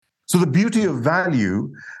So the beauty of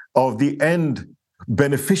value of the end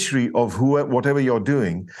beneficiary of whatever you're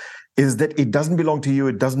doing is that it doesn't belong to you,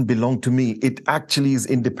 it doesn't belong to me. It actually is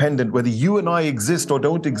independent. Whether you and I exist or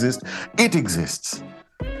don't exist, it exists.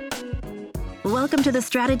 Welcome to the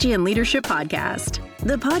Strategy and Leadership Podcast,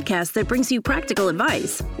 the podcast that brings you practical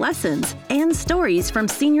advice, lessons, and stories from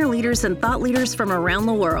senior leaders and thought leaders from around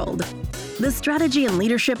the world. The Strategy and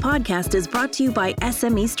Leadership Podcast is brought to you by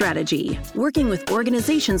SME Strategy, working with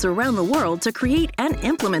organizations around the world to create and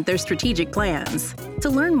implement their strategic plans. To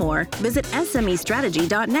learn more, visit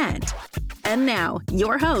SMEstrategy.net. And now,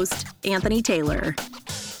 your host, Anthony Taylor.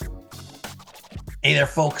 Hey there,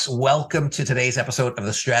 folks. Welcome to today's episode of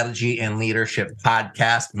the Strategy and Leadership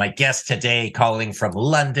Podcast. My guest today, calling from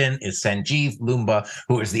London, is Sanjeev Loomba,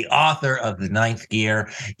 who is the author of The Ninth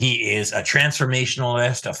Gear. He is a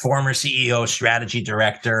transformationalist, a former CEO, strategy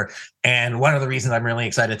director. And one of the reasons I'm really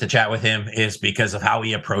excited to chat with him is because of how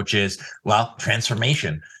he approaches,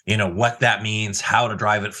 transformation. You know, what that means, how to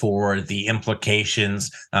drive it forward, the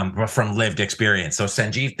implications from lived experience. So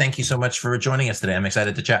Sanjeev, thank you so much for joining us today. I'm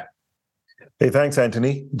excited to chat. Hey, thanks,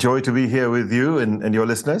 Anthony. Joy to be here with you and your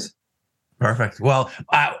listeners. Perfect. Well,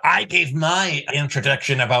 I gave my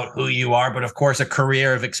introduction about who you are, but of course, a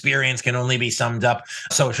career of experience can only be summed up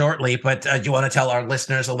so shortly. But do you want to tell our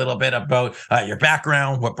listeners a little bit about your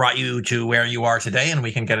background, what brought you to where you are today, and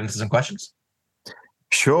we can get into some questions?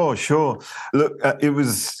 Sure. Look, it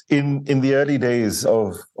was in the early days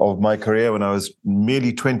of my career when I was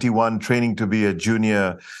merely 21, training to be a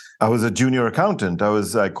junior. I was a junior accountant.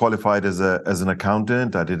 I qualified as an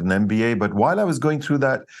accountant. I did an MBA. But while I was going through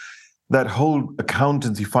that whole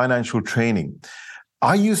accountancy financial training,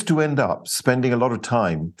 I used to end up spending a lot of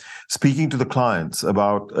time speaking to the clients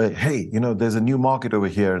about, hey, there's a new market over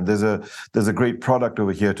here, and there's a great product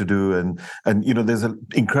over here to do, and there's an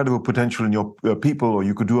incredible potential in your people, or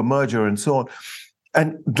you could do a merger and so on.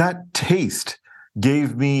 And that taste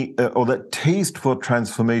gave me, or that taste for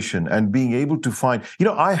transformation and being able to find,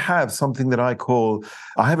 I have something that I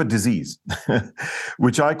have a disease,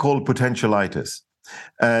 which I call potentialitis.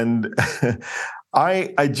 And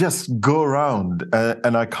I just go around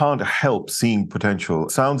and I can't help seeing potential.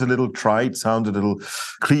 Sounds a little trite, sounds a little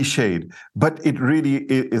cliched, but it really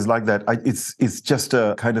is like that. It's just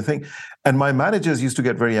a kind of thing. And my managers used to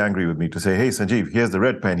get very angry with me to say, hey, Sanjeev, here's the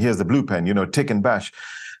red pen, here's the blue pen, tick and bash.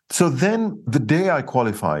 So then the day I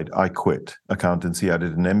qualified, I quit accountancy. I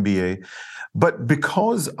did an MBA. But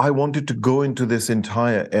because I wanted to go into this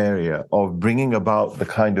entire area of bringing about the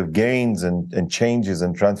kind of gains and changes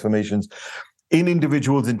and transformations in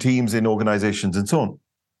individuals, in teams, in organizations, and so on,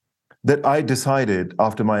 that I decided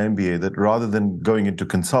after my MBA that rather than going into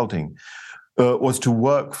consulting, was to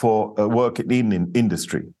work in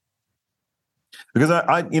industry. Because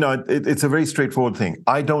it's a very straightforward thing.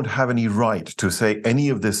 I don't have any right to say any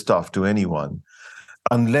of this stuff to anyone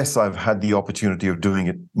unless I've had the opportunity of doing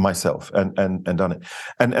it myself and done it.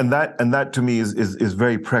 And that to me is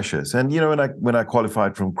very precious. And when I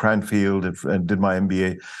qualified from Cranfield and did my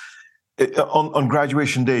MBA, on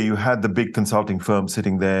graduation day, you had the big consulting firm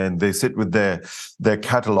sitting there, and they sit with their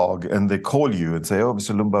catalog, and they call you and say, "Oh,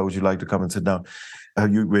 Mr. Loomba, would you like to come and sit down?"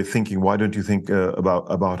 You were thinking, why don't you think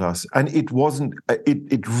about us? And it wasn't.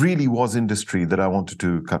 It really was industry that I wanted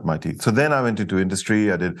to cut my teeth. So then I went into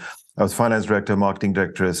industry. I was finance director, marketing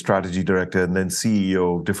director, strategy director, and then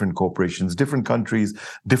CEO of different corporations, different countries,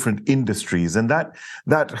 different industries. And that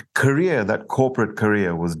career, that corporate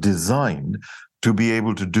career, was designed to be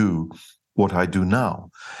able to do what I do now.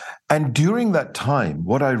 And during that time,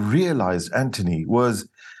 what I realized, Anthony, was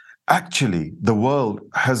actually the world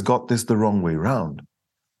has got this the wrong way around.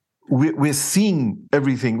 We're seeing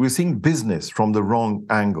everything, we're seeing business from the wrong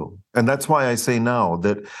angle. And that's why I say now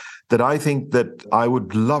that I think that I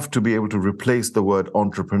would love to be able to replace the word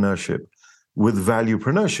entrepreneurship with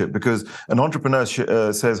valuepreneurship, because an entrepreneur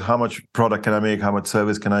says, how much product can I make? How much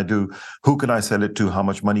service can I do? Who can I sell it to? How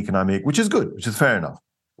much money can I make? Which is good, which is fair enough.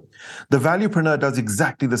 The valuepreneur does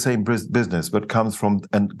exactly the same business, but comes from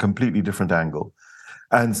a completely different angle.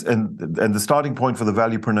 And the starting point for the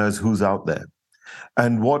valuepreneur is who's out there.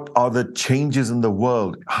 And what are the changes in the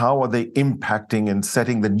world? How are they impacting and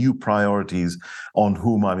setting the new priorities on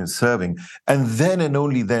whom I'm serving? And then and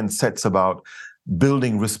only then sets about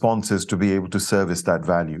building responses to be able to service that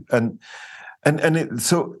value.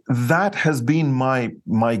 So that has been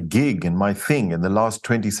my gig and my thing in the last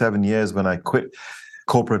 27 years when I quit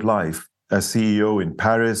corporate life as CEO in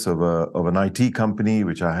Paris of an IT company,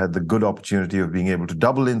 which I had the good opportunity of being able to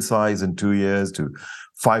double in size in 2 years to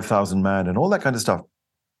 5,000 man and all that kind of stuff.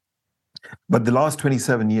 But the last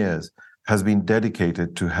 27 years has been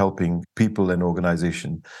dedicated to helping people and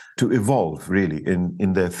organization to evolve really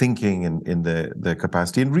in their thinking and in their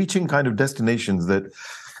capacity and reaching kind of destinations that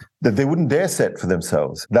they wouldn't dare set for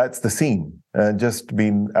themselves. That's the scene, and just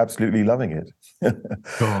been absolutely loving it.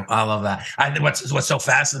 Cool. I love that. What's so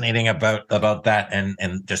fascinating about that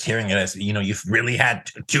and just hearing it is, you've really had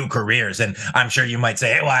two careers, and I'm sure you might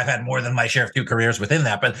say, hey, well, I've had more than my share of two careers within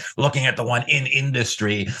that. But looking at the one in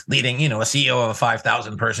industry, leading, a CEO of a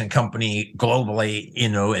 5,000 person company globally,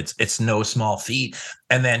 it's no small feat.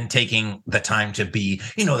 And then taking the time to be,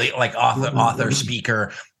 the author,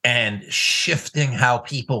 speaker, and shifting how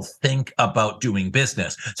people think about doing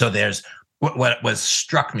business. So there's what was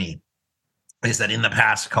struck me is that in the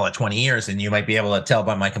past, call it 20 years, and you might be able to tell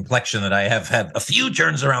by my complexion that I have had a few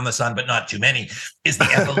turns around the sun, but not too many, is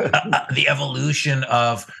the evolution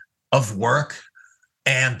of work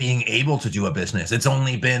and being able to do a business. It's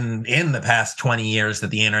only been in the past 20 years that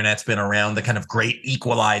the internet's been around, the kind of great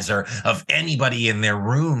equalizer of anybody in their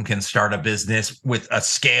room can start a business with a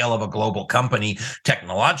scale of a global company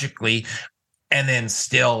technologically. And then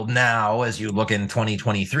still now, as you look in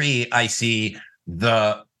 2023, I see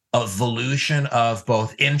the evolution of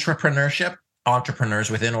both entrepreneurship,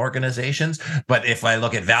 entrepreneurs within organizations. But if I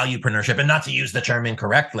look at valuepreneurship, and not to use the term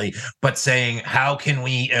incorrectly, but saying, how can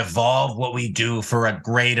we evolve what we do for a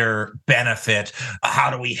greater benefit? How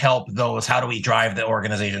do we help those? How do we drive the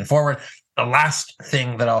organization forward? The last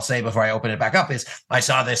thing that I'll say before I open it back up is I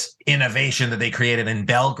saw this innovation that they created in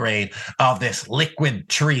Belgrade of this liquid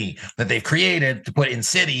tree that they've created to put in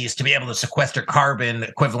cities to be able to sequester carbon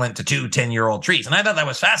equivalent to 2 10-year-old trees. And I thought that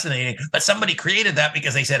was fascinating that somebody created that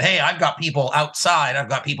because they said, hey, I've got people outside. I've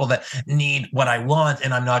got people that need what I want.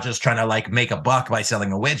 And I'm not just trying to make a buck by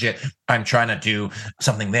selling a widget. I'm trying to do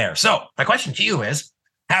something there. So my question to you is,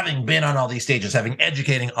 having been on all these stages, having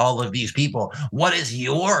educating all of these people, what is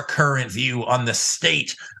your current view on the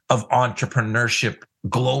state of entrepreneurship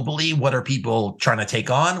globally? What are people trying to take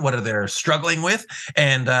on? What are they struggling with?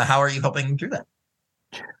 And how are you helping them through that?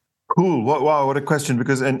 Cool. Wow, what a question.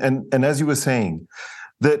 Because, and as you were saying,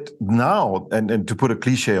 that now, and to put a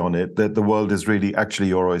cliche on it, that the world is really actually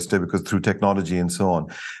your oyster, because through technology and so on,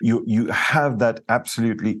 you have that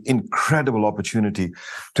absolutely incredible opportunity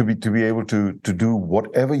to be able to do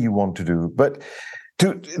whatever you want to do. But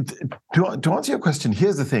to answer your question,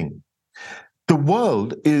 here's the thing. The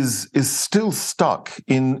world is still stuck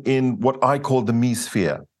in what I call the me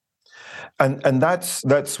sphere. And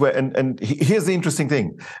that's where, and here's the interesting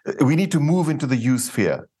thing. We need to move into the you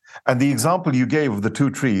sphere. And the example you gave of the 2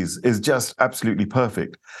 trees is just absolutely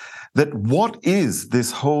perfect. That what is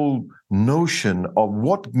this whole notion of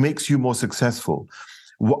what makes you more successful?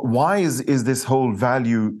 Why is this whole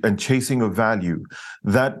value and chasing of value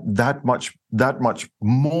that much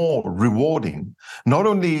more rewarding, not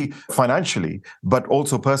only financially, but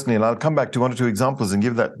also personally? And I'll come back to 1 or 2 examples and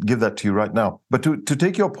give that to you right now. But to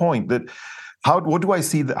take your point that how do I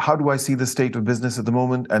see the state of business at the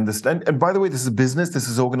moment? And by the way, this is business, this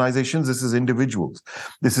is organizations, this is individuals,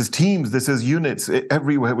 this is teams, this is units.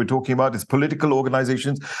 Everywhere we're talking about is political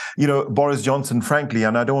organizations. Boris Johnson, frankly,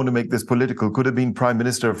 and I don't want to make this political, could have been prime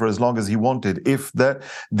minister for as long as he wanted if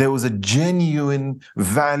there was a genuine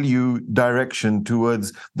value direction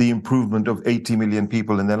towards the improvement of 80 million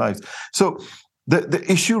people in their lives. So the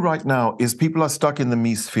issue right now is people are stuck in the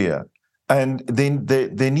me sphere. And then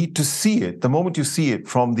they need to see it. The moment you see it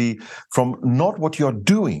from not what you're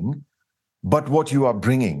doing, but what you are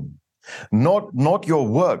bringing, not your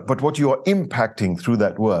work, but what you are impacting through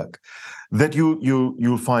that work, that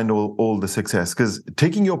you'll find all the success. Because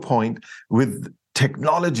taking your point with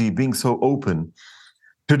technology being so open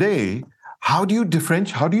today, how do you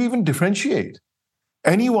even differentiate?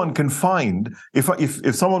 Anyone can find,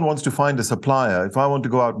 if someone wants to find a supplier, if I want to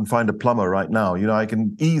go out and find a plumber right now, I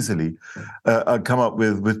can easily come up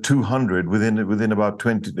with 200 within about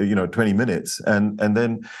 20 minutes, and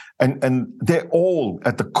they're all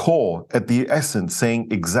at the core, at the essence, saying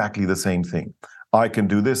exactly the same thing. I can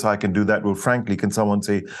do this, I can do that. Well, frankly, can someone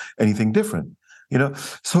say anything different?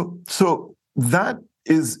 So that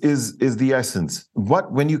is the essence.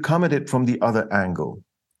 When you come at it from the other angle.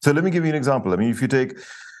 So let me give you an example. I mean, if you take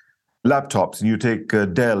laptops and you take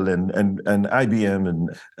Dell and IBM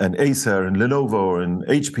and Acer and Lenovo and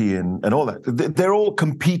HP and all that, they're all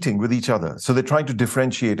competing with each other. So they're trying to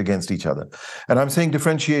differentiate against each other. And I'm saying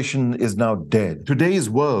differentiation is now dead. Today's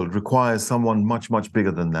world requires someone much, much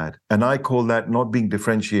bigger than that. And I call that not being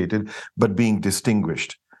differentiated, but being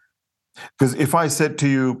distinguished. Because if I said to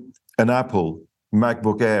you an Apple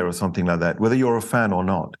MacBook Air or something like that, whether you're a fan or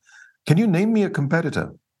not, can you name me a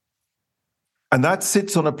competitor? And that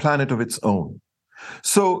sits on a planet of its own.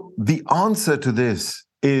 So the answer to this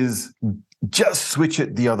is just switch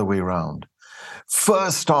it the other way around.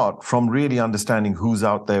 First, start from really understanding who's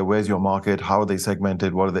out there, where's your market, how are they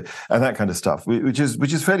segmented, what are they, and that kind of stuff, which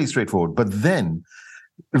is fairly straightforward. But then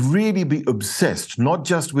really be obsessed, not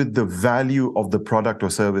just with the value of the product or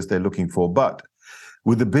service they're looking for, but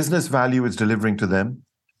with the business value it's delivering to them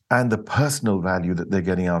and the personal value that they're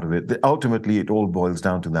getting out of it. Ultimately, it all boils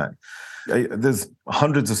down to that. There's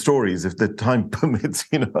hundreds of stories. If the time permits,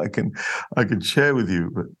 I can share with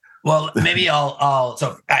you. But well, maybe I'll.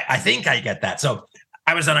 So I think I get that. So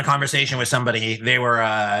I was on a conversation with somebody. They were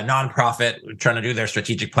a nonprofit trying to do their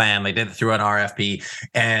strategic plan. They did it through an RFP,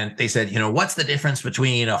 and they said, what's the difference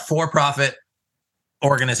between a for-profit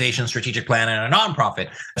organization strategic plan and a nonprofit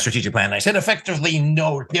strategic plan? And I said, effectively,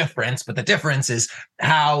 no difference, but the difference is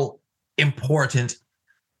how important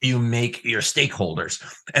you make your stakeholders.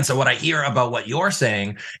 And so what I hear about what you're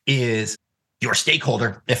saying is your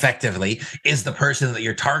stakeholder effectively is the person that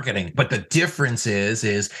you're targeting. But the difference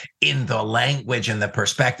is in the language and the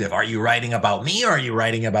perspective. Are you writing about me or are you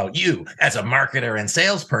writing about you? As a marketer and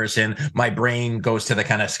salesperson, my brain goes to the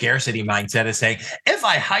kind of scarcity mindset of saying, if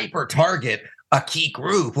I hyper target a key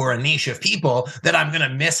group or a niche of people, that I'm going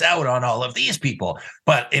to miss out on all of these people.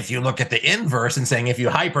 But if you look at the inverse and saying, if you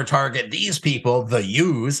hyper target these people, the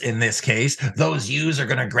yous in this case, those yous are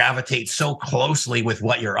going to gravitate so closely with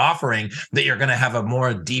what you're offering that you're going to have a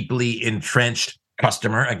more deeply entrenched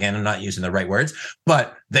customer. Again, I'm not using the right words,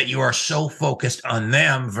 but that you are so focused on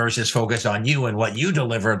them versus focused on you and what you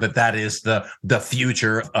deliver, that is the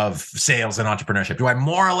future of sales and entrepreneurship. Do I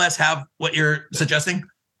more or less have what you're suggesting?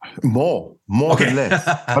 More okay. than less.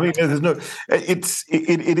 I mean,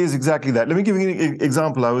 it is exactly that. Let me give you an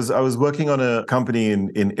example. I was working on a company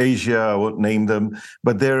in Asia. I won't name them,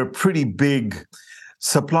 but they're a pretty big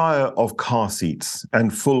supplier of car seats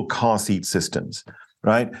and full car seat systems.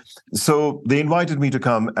 Right. So they invited me to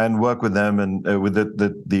come and work with them and with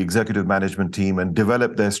the executive management team and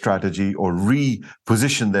develop their strategy or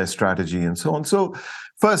reposition their strategy and so on. So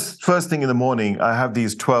first thing in the morning, I have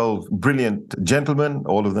these 12 brilliant gentlemen,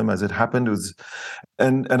 all of them as it happened.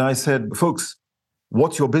 And I said, folks,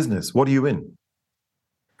 what's your business? What are you in?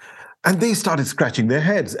 And they started scratching their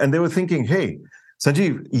heads and they were thinking, hey,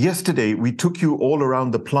 Sanjeev, yesterday we took you all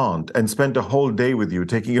around the plant and spent a whole day with you,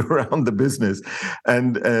 taking you around the business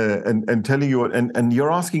and telling you, and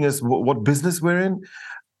you're asking us what business we're in?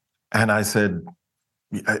 And I said,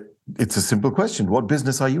 it's a simple question. What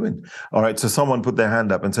business are you in? All right. So someone put their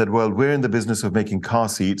hand up and said, well, we're in the business of making car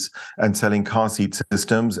seats and selling car seat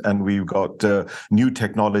systems. And we've got new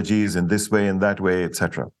technologies in this way and that way,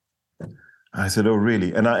 etc. I said, oh,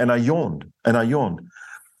 really? And I yawned.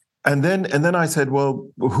 And then I said, well,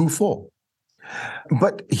 who for?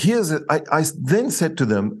 But I then said to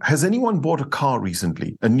them, has anyone bought a car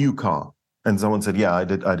recently, a new car? And someone said, yeah, I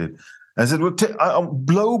did. I said, well,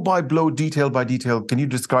 blow by blow, detail by detail, can you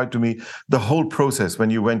describe to me the whole process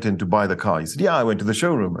when you went in to buy the car? He said, yeah, I went to the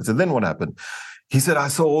showroom. I said, then what happened? He said, I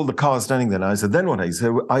saw all the cars standing there. And I said, then what? He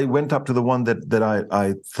said, I went up to the one that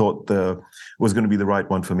I thought was going to be the right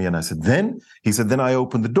one for me. And I said, then? He said, then I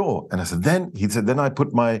opened the door. And I said, then? He said, then I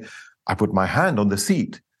put my hand on the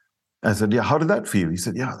seat. I said, yeah, how did that feel? He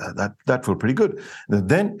said, yeah, that felt pretty good. And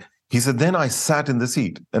then he said, then I sat in the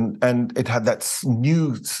seat and it had that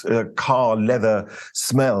new car leather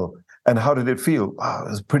smell. And how did it feel? Oh, it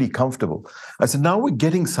was pretty comfortable. I said, now we're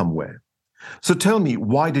getting somewhere. So tell me,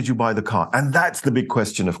 why did you buy the car? And that's the big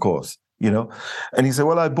question, of course, And he said,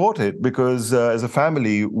 well, I bought it because as a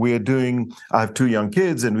family, I have 2 young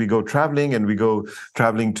kids and we go traveling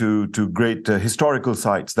to great historical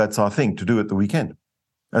sites. That's our thing to do at the weekend.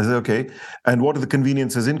 I said, okay. And what are the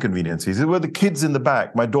conveniences, inconveniences? He said, well, the kids in the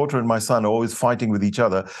back, my daughter and my son are always fighting with each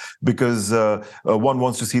other because one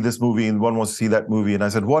wants to see this movie and one wants to see that movie. And I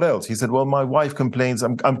said, what else? He said, well, my wife complains.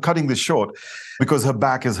 I'm cutting this short because her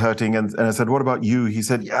back is hurting. And I said, what about you? He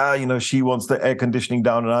said, yeah, she wants the air conditioning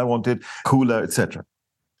down and I want it cooler, etc.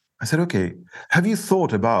 I said, okay, have you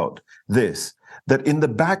thought about this? That in the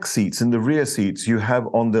back seats, in the rear seats, you have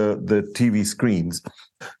on the TV screens,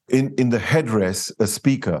 in the headrest, a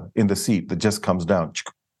speaker in the seat that just comes down.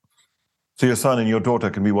 So your son and your daughter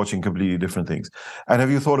can be watching completely different things. And have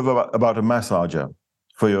you thought about a massager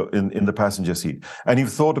for in the passenger seat? And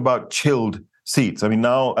you've thought about chilled seats. I mean,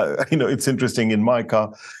 now, it's interesting in my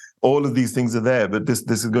car, all of these things are there, but this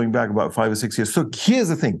is going back about 5 or 6 years. So here's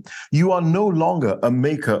the thing. You are no longer a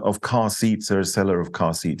maker of car seats or a seller of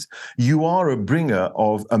car seats. You are a bringer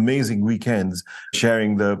of amazing weekends,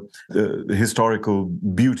 sharing the historical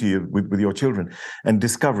beauty with your children and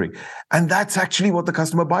discovery. And that's actually what the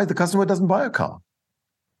customer buys. The customer doesn't buy a car.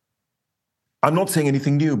 I'm not saying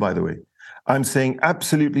anything new, by the way. I'm saying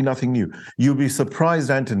absolutely nothing new. You'll be surprised,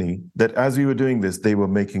 Anthony, that as we were doing this, they were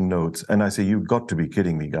making notes. And I say, you've got to be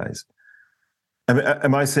kidding me, guys.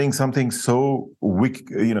 Am I saying something so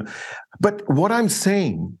wicked, But what I'm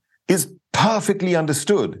saying is perfectly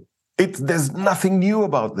understood. There's nothing new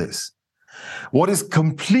about this. What is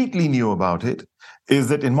completely new about it is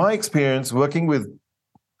that in my experience working with,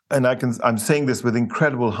 and I'm saying this with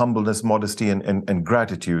incredible humbleness, modesty, and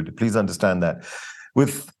gratitude, please understand that,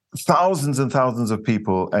 with thousands and thousands of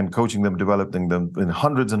people and coaching them, developing them in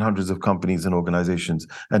hundreds and hundreds of companies and organizations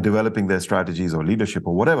and developing their strategies or leadership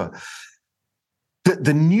or whatever.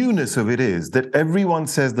 The newness of it is that everyone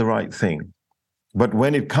says the right thing, but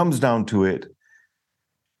when it comes down to it,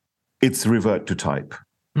 it's revert to type.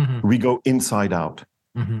 Mm-hmm. We go inside out.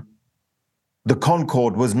 Mm-hmm. The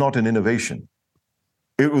Concorde was not an innovation.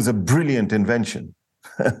 It was a brilliant invention.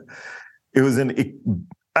 It was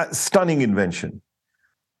a stunning invention.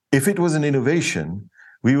 If it was an innovation,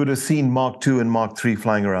 we would have seen Mark II and Mark III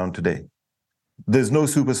flying around today. There's no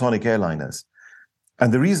supersonic airliners.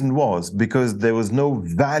 And the reason was because there was no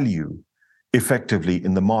value effectively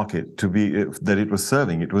in the market that it was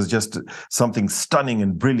serving. It was just something stunning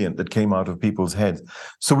and brilliant that came out of people's heads.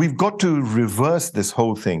 So we've got to reverse this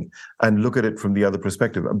whole thing and look at it from the other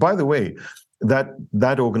perspective. By the way,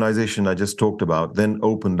 that organization I just talked about then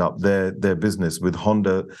opened up their business with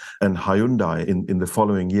Honda and Hyundai in the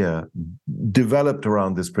following year, developed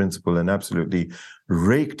around this principle and absolutely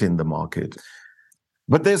raked in the market.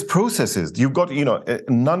 But there's processes. You've got,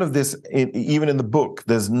 none of this, even in the book,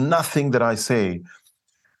 there's nothing that I say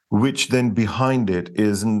which then behind it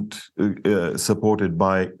isn't supported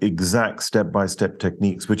by exact step-by-step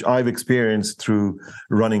techniques, which I've experienced through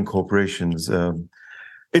running corporations.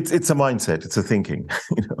 It's a mindset. It's a thinking.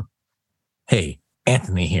 Hey,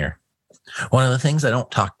 Anthony here. One of the things I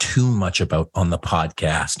don't talk too much about on the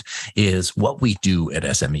podcast is what we do at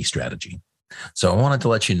SME Strategy. So I wanted to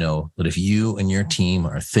let you know that if you and your team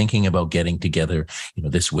are thinking about getting together,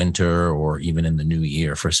 this winter or even in the new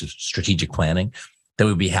year for strategic planning, that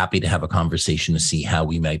we'd be happy to have a conversation to see how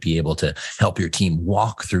we might be able to help your team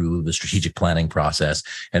walk through the strategic planning process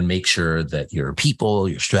and make sure that your people,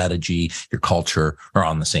 your strategy, your culture are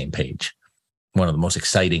on the same page. One of the most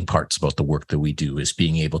exciting parts about the work that we do is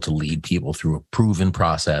being able to lead people through a proven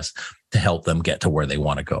process to help them get to where they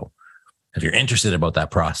want to go. If you're interested about that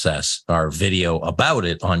process, our video about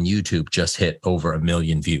it on YouTube just hit over 1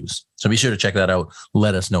 million views. So be sure to check that out.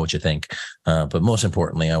 Let us know what you think. But most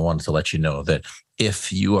importantly, I wanted to let you know that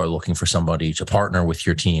if you are looking for somebody to partner with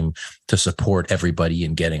your team to support everybody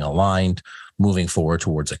in getting aligned, moving forward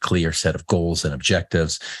towards a clear set of goals and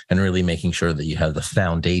objectives, and really making sure that you have the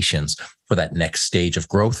foundations for that next stage of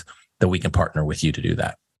growth, that we can partner with you to do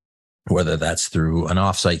that. Whether that's through an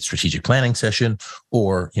offsite strategic planning session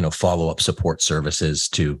or, follow-up support services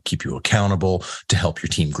to keep you accountable, to help your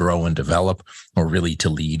team grow and develop, or really to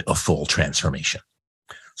lead a full transformation.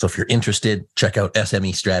 So if you're interested, check out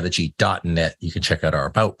smestrategy.net. You can check out our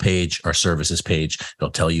about page, our services page. It'll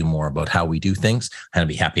tell you more about how we do things, and I'd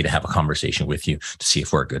be happy to have a conversation with you to see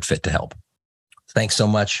if we're a good fit to help. Thanks so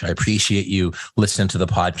much. I appreciate you listening to the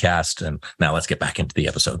podcast. And now let's get back into the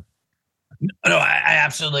episode. No, I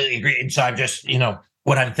absolutely agree. And so I'm just,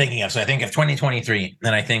 what I'm thinking of. So I think of 2023,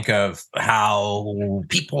 and I think of how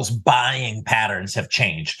people's buying patterns have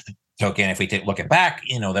changed. So again, if we look at back,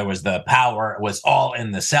 there was the power was all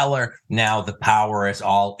in the seller. Now the power is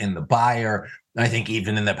all in the buyer. I think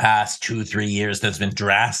even in the past 2-3 years, there's been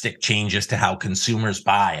drastic changes to how consumers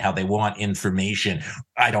buy, how they want information.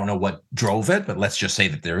 I don't know what drove it, but let's just say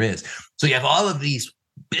that there is. So you have all of these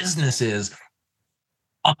businesses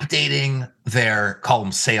updating their, call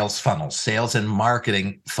them sales funnels, sales and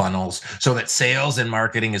marketing funnels, so that sales and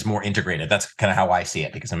marketing is more integrated. That's kind of how I see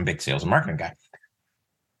it, because I'm a big sales and marketing guy.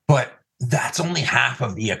 But that's only half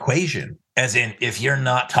of the equation. As in, if you're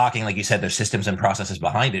not talking, like you said, there's systems and processes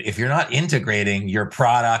behind it. If you're not integrating your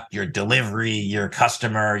product, your delivery, your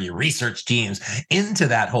customer, your research teams into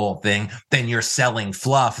that whole thing, then you're selling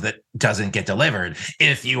fluff that doesn't get delivered.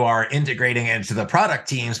 If you are integrating it into the product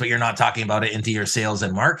teams, but you're not talking about it into your sales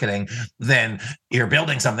and marketing, then you're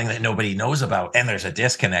building something that nobody knows about, and there's a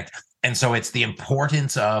disconnect. And so it's the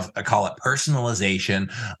importance of, I call it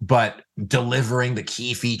personalization, but delivering the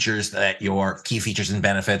key features and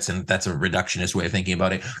benefits, and that's a reductionist way of thinking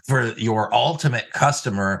about it, for your ultimate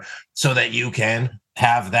customer, so that you can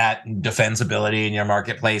have that defensibility in your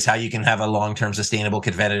marketplace, how you can have a long-term sustainable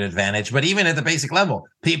competitive advantage. But even at the basic level,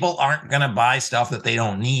 people aren't going to buy stuff that they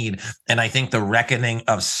don't need. And I think the reckoning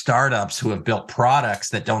of startups who have built products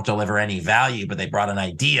that don't deliver any value, but they brought an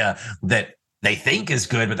idea that they think is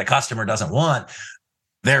good, but the customer doesn't want,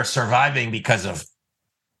 they're surviving because of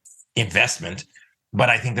investment. But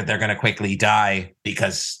I think that they're going to quickly die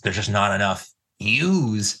because there's just not enough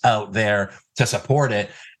use out there to support it.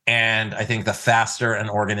 And I think the faster an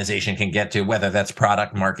organization can get to, whether that's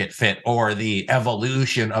product market fit or the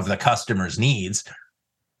evolution of the customer's needs,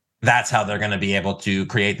 that's how they're going to be able to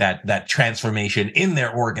create that transformation in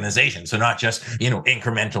their organization. So not just,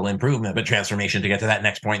 incremental improvement, but transformation to get to that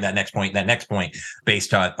next point,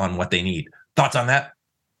 based on what they need. Thoughts on that?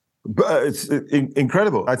 But it's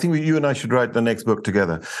incredible. I think you and I should write the next book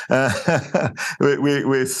together.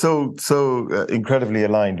 We're so incredibly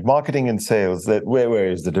aligned. Marketing and sales. That where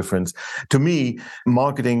is the difference? To me,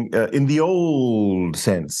 marketing in the old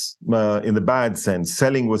sense, in the bad sense,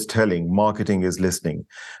 selling was telling. Marketing is listening.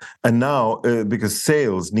 And now, because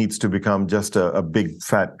sales needs to become just a big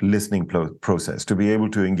fat listening process to be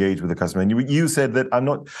able to engage with the customer. And you said that I'm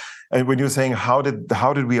not. And when you're saying how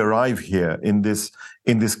did we arrive here in this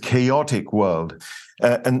chaotic world,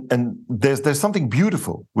 and there's something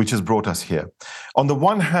beautiful which has brought us here. On the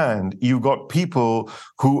one hand, you've got people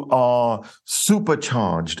who are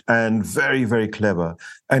supercharged and very, very clever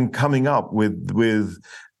and coming up with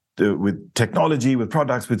technology, with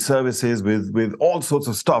products, with services, with all sorts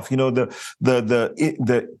of stuff.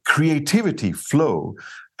 The creativity flow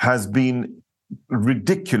has been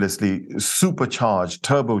ridiculously supercharged,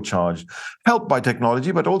 turbocharged, helped by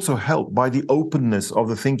technology, but also helped by the openness of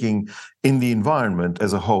the thinking in the environment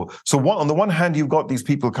as a whole. So on the one hand, you've got these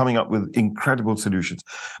people coming up with incredible solutions.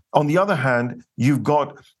 On the other hand, you've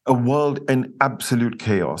got a world in absolute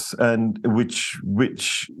chaos, and which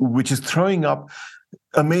is throwing up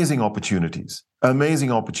amazing opportunities.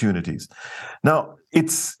 Now,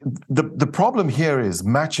 it's the problem here is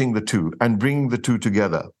matching the two and bringing the two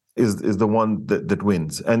together is the one that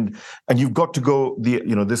wins, and you've got to go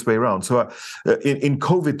this way around. So in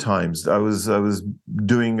COVID times, I was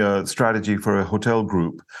doing a strategy for a hotel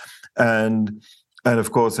group, and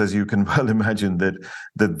of course, as you can well imagine, that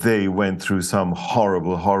they went through some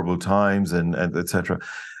horrible times and etc.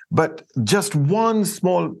 But just one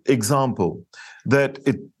small example that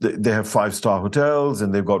they have 5-star hotels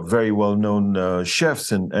and they've got very well-known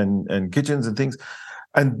chefs and kitchens and things.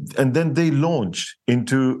 And then they launched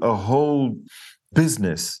into a whole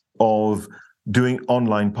business of doing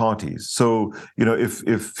online parties. So,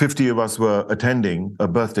 if 50 of us were attending a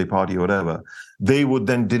birthday party or whatever, they would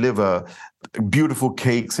then deliver beautiful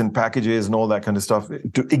cakes and packages and all that kind of stuff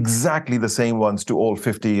to exactly the same ones to all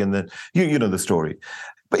 50. And then, you know the story.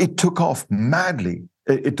 But it took off madly.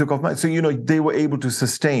 So, they were able to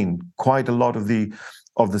sustain quite a lot of the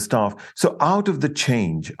staff. So out of the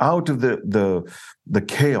change, out of the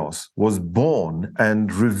chaos was born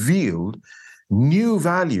and revealed new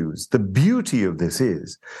values. The beauty of this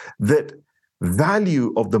is that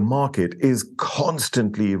value of the market is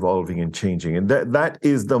constantly evolving and changing. And that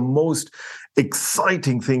is the most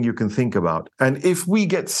exciting thing you can think about. And if we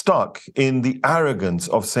get stuck in the arrogance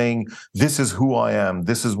of saying, this is who I am,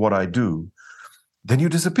 this is what I do, then you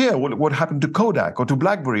disappear. What happened to Kodak or to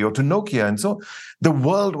BlackBerry or to Nokia? And so the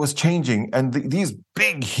world was changing, and these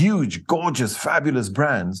big, huge, gorgeous, fabulous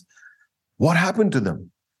brands, what happened to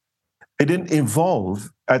them? It didn't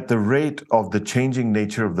evolve at the rate of the changing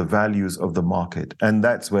nature of the values of the market, and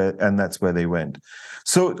that's where they went.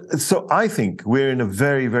 So I think we're in a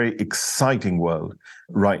very, very exciting world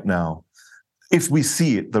right now, if we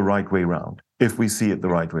see it the right way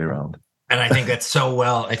around. And I think that's so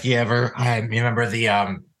well. If you ever, remember if you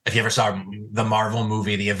ever saw the Marvel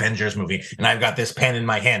movie, the Avengers movie, and I've got this pen in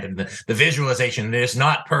my hand, and the visualization is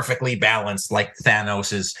not perfectly balanced like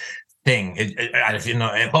Thanos's thing.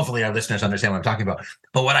 Hopefully our listeners understand what I'm talking about.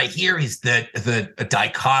 But what I hear is the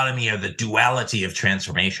dichotomy or the duality of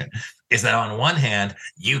transformation is that on one hand,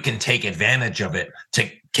 you can take advantage of it to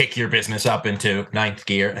kick your business up into ninth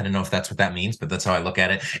gear. I don't know if that's what that means, but that's how I look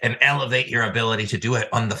at it, and elevate your ability to do it.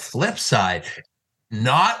 On the flip side,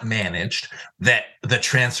 not managed, that the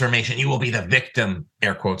transformation, you will be the victim,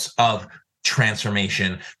 air quotes, of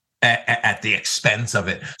transformation at the expense of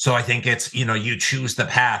it. So I think it's, you choose the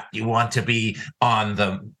path. You want to be on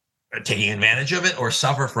the taking advantage of it or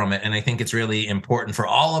suffer from it. And I think it's really important for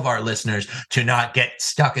all of our listeners to not get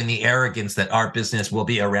stuck in the arrogance that our business will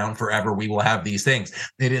be around forever. We will have these things.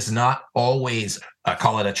 It is not always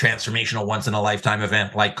call it a transformational once in a lifetime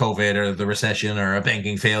event like COVID or the recession or a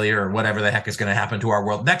banking failure or whatever the heck is going to happen to our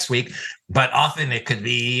world next week. But often it could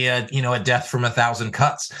be, a death from 1,000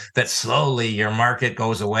 cuts, that slowly your market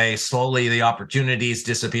goes away. Slowly the opportunities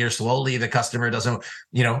disappear. Slowly the customer doesn't,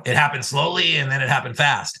 it happens slowly and then it happened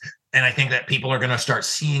fast. And I think that people are going to start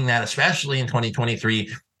seeing that, especially in 2023,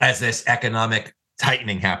 as this economic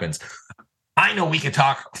tightening happens. I know we could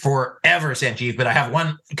talk forever, Sanjeev, but I have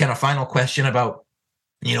one kind of final question about,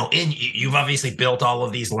 you've obviously built all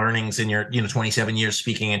of these learnings in your, 27 years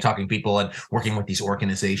speaking and talking to people and working with these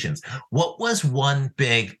organizations. What was one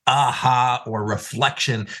big aha or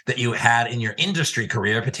reflection that you had in your industry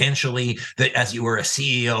career, potentially that as you were a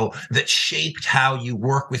CEO, that shaped how you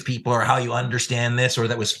work with people or how you understand this, or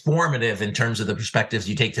that was formative in terms of the perspectives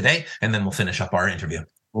you take today? And then we'll finish up our interview.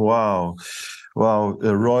 Wow,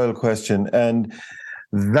 a royal question. And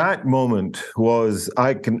that moment was,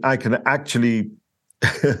 I can actually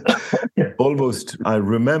almost, I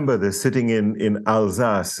remember this sitting in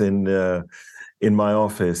Alsace in my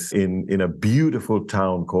office in a beautiful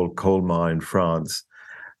town called Colmar in France.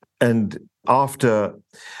 And after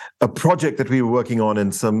a project that we were working on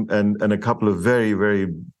and a couple of very, very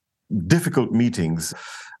difficult meetings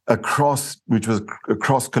which was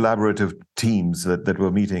across collaborative teams that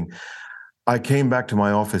were meeting, I came back to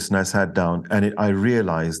my office and I sat down and I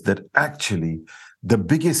realized that actually the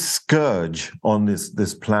biggest scourge on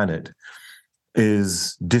this planet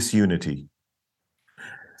is disunity.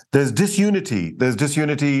 There's disunity.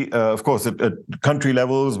 Of course, at country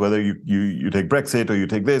levels, whether you take Brexit or you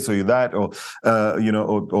take this or that, or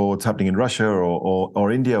what's happening in Russia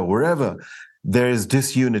or India or wherever. There is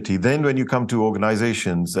disunity. Then when you come to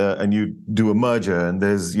organizations and you do a merger and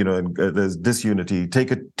there's disunity,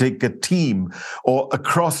 take a team or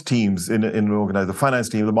across teams in an organization, the finance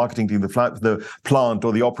team, the marketing team, the plant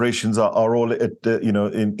or the operations are all at,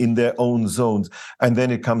 in their own zones. And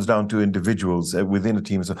then it comes down to individuals within a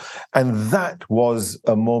team. And that was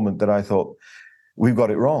a moment that I thought, we've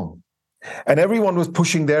got it wrong. And everyone was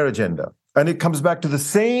pushing their agenda. And it comes back to the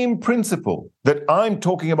same principle that I'm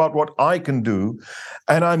talking about what I can do,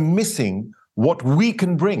 and I'm missing what we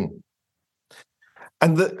can bring.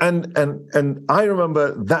 And I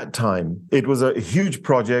remember that time, it was a huge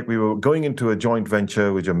project. We were going into a joint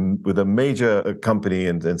venture with a major company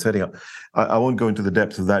and setting up. I won't go into the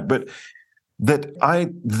depths of that, but that I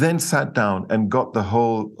then sat down and got the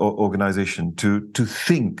whole organization to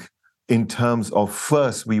think in terms of,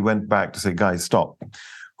 first we went back to say, guys, stop.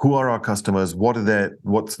 Who are our customers?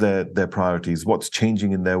 What's their priorities? What's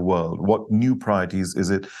changing in their world? What new priorities is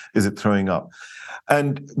it throwing up?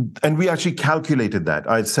 And we actually calculated that.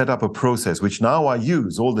 I set up a process, which now I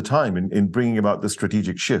use all the time in bringing about the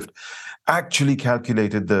strategic shift, actually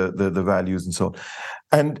calculated the values and so on.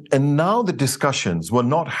 And now the discussions were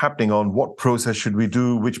not happening on what process should we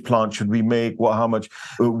do, which plant should we make, how much,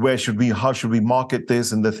 how should we market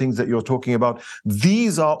this, and the things that you're talking about.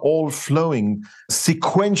 These are all flowing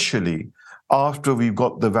sequentially after we've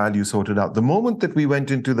got the value sorted out. The moment that we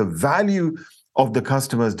went into the value of the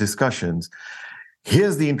customer's discussions,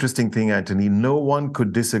 here's the interesting thing, Anthony, no one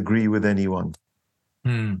could disagree with anyone.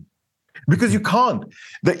 Because you can't.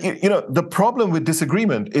 The problem with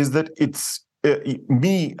disagreement is that it's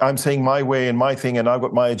me, I'm saying my way and my thing, and I've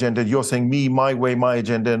got my agenda. You're saying me, my way, my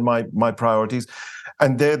agenda, and my priorities.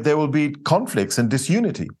 And there will be conflicts and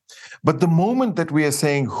disunity. But the moment that we are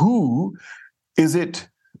saying who is it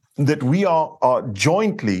that we are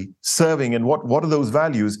jointly serving and what are those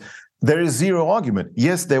values, there is zero argument.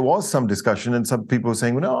 Yes, there was some discussion and some people were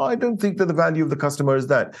saying, well, no, I don't think that the value of the customer is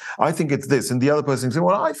that. I think it's this. And the other person saying,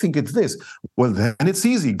 well, I think it's this. Well, then it's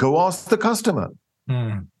easy. Go ask the customer.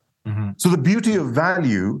 Mm-hmm. So the beauty of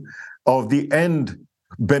value of the end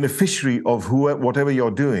beneficiary of whatever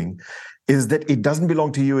you're doing is that it doesn't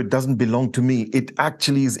belong to you. It doesn't belong to me. It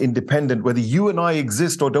actually is independent. Whether you and I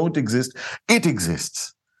exist or don't exist, it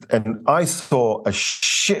exists. And I saw a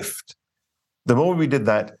shift the moment we did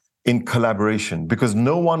that in collaboration, because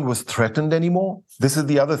no one was threatened anymore. This is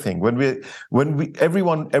the other thing.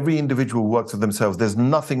 Every individual works for themselves. There's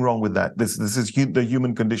nothing wrong with that. This is the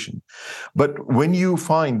human condition. But when you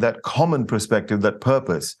find that common perspective, that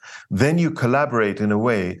purpose, then you collaborate in a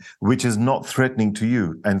way which is not threatening to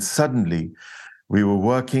you. And suddenly we were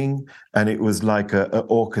working and it was like an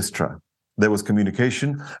orchestra. There was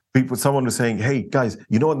communication. Someone was saying, hey, guys,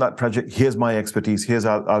 on that project, here's my expertise. Here's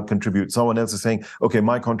I'll contribute. Someone else is saying, okay,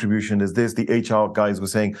 my contribution is this. The HR guys were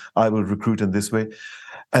saying, I will recruit in this way.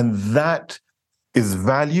 And that is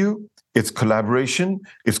value. It's collaboration.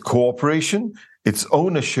 It's cooperation. It's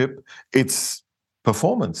ownership. It's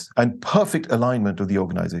performance and perfect alignment of the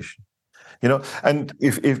organization. And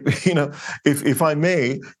if I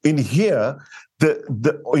may, in here,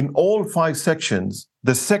 in all 5 sections,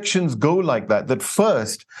 the sections go like that. That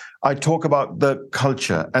first, I talk about the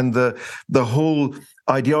culture and the whole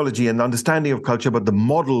ideology and understanding of culture, but the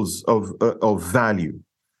models of value.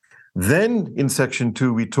 Then in section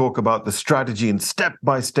 2, we talk about the strategy and step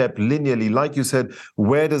by step, linearly. Like you said,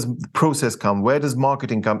 where does the process come? Where does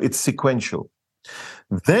marketing come? It's sequential.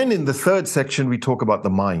 Then in the third section, we talk about the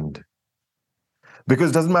mind.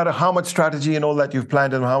 Because it doesn't matter how much strategy and all that you've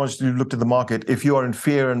planned and how much you've looked at the market, if you are in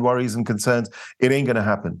fear and worries and concerns, it ain't going to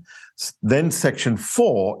happen. Then section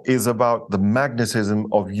 4 is about the magnetism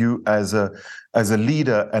of you as a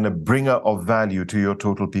leader and a bringer of value to your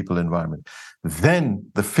total people environment. Then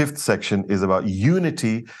the 5th section is about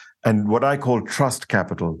unity and what I call trust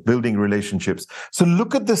capital, building relationships. So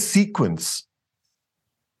look at the sequence,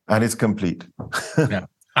 and it's complete. Yeah.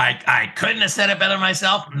 I couldn't have said it better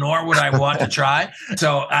myself, nor would I want to try.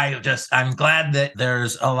 So I'm glad that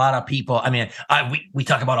there's a lot of people. I mean, we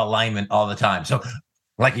talk about alignment all the time. So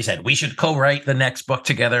like you said, we should co-write the next book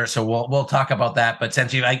together. So we'll talk about that. But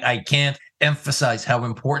Sanjeev, I can't emphasize how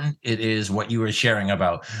important it is what you were sharing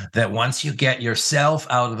about that. Once you get yourself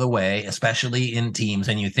out of the way, especially in teams,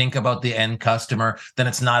 and you think about the end customer, then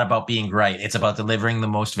it's not about being right. It's about delivering the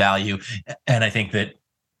most value. And I think that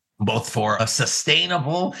both for a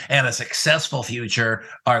sustainable and a successful future,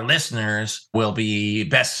 our listeners will be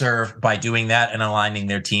best served by doing that and aligning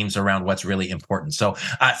their teams around what's really important. So,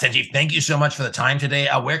 Sanjeev, thank you so much for the time today.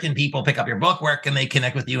 Where can people pick up your book? Where can they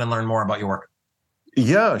connect with you and learn more about your work?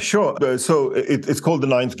 Yeah, sure. So it's called The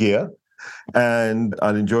Ninth Gear, and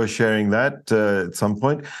I'll enjoy sharing that at some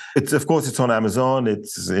point. It's on Amazon.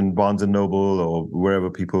 It's in Barnes & Noble or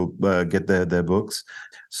wherever people get their books.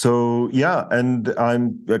 So yeah, and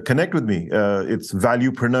connect with me. It's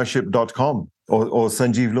valuepreneurship.com or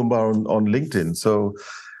Sanjeev Loomba on LinkedIn. So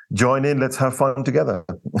join in. Let's have fun together.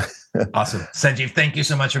 Awesome. Sanjeev, thank you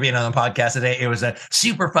so much for being on the podcast today. It was a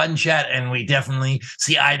super fun chat, and we definitely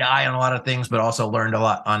see eye to eye on a lot of things, but also learned a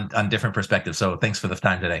lot on different perspectives. So thanks for the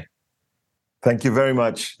time today. Thank you very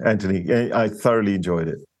much, Anthony. I thoroughly enjoyed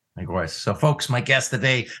it. Likewise. So, folks, my guest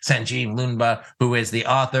today, Sanjeev Loomba, who is the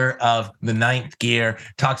author of The Ninth Gear,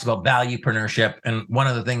 talks about valuepreneurship. And one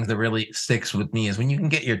of the things that really sticks with me is when you can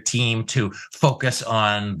get your team to focus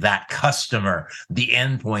on that customer, the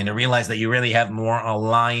endpoint, and realize that you really have more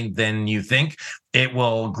aligned than you think, it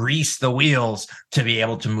will grease the wheels to be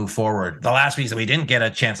able to move forward. The last piece that we didn't get a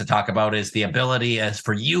chance to talk about is the ability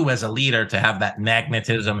for you as a leader to have that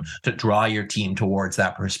magnetism to draw your team towards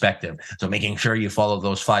that perspective. So making sure you follow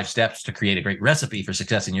those 5 steps to create a great recipe for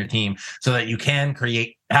success in your team so that you can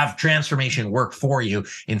have transformation work for you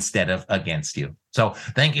instead of against you. So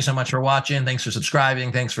thank you so much for watching. Thanks for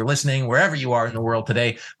subscribing. Thanks for listening wherever you are in the world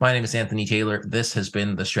today. My name is Anthony Taylor. This has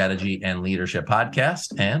been the Strategy and Leadership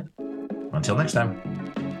Podcast. And until next time.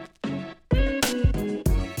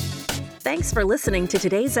 Thanks for listening to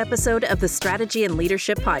today's episode of the Strategy and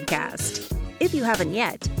Leadership Podcast. If you haven't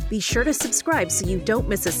yet, be sure to subscribe so you don't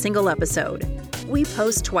miss a single episode. We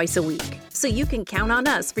post twice a week, so you can count on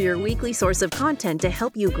us for your weekly source of content to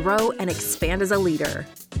help you grow and expand as a leader.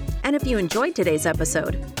 And if you enjoyed today's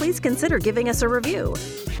episode, please consider giving us a review.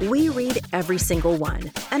 We read every single one,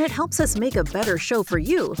 and it helps us make a better show for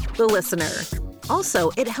you, the listener.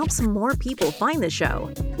 Also, it helps more people find the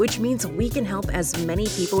show, which means we can help as many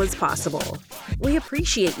people as possible. We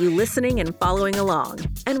appreciate you listening and following along,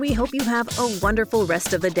 and we hope you have a wonderful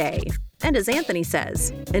rest of the day. And as Anthony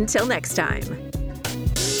says, until next time.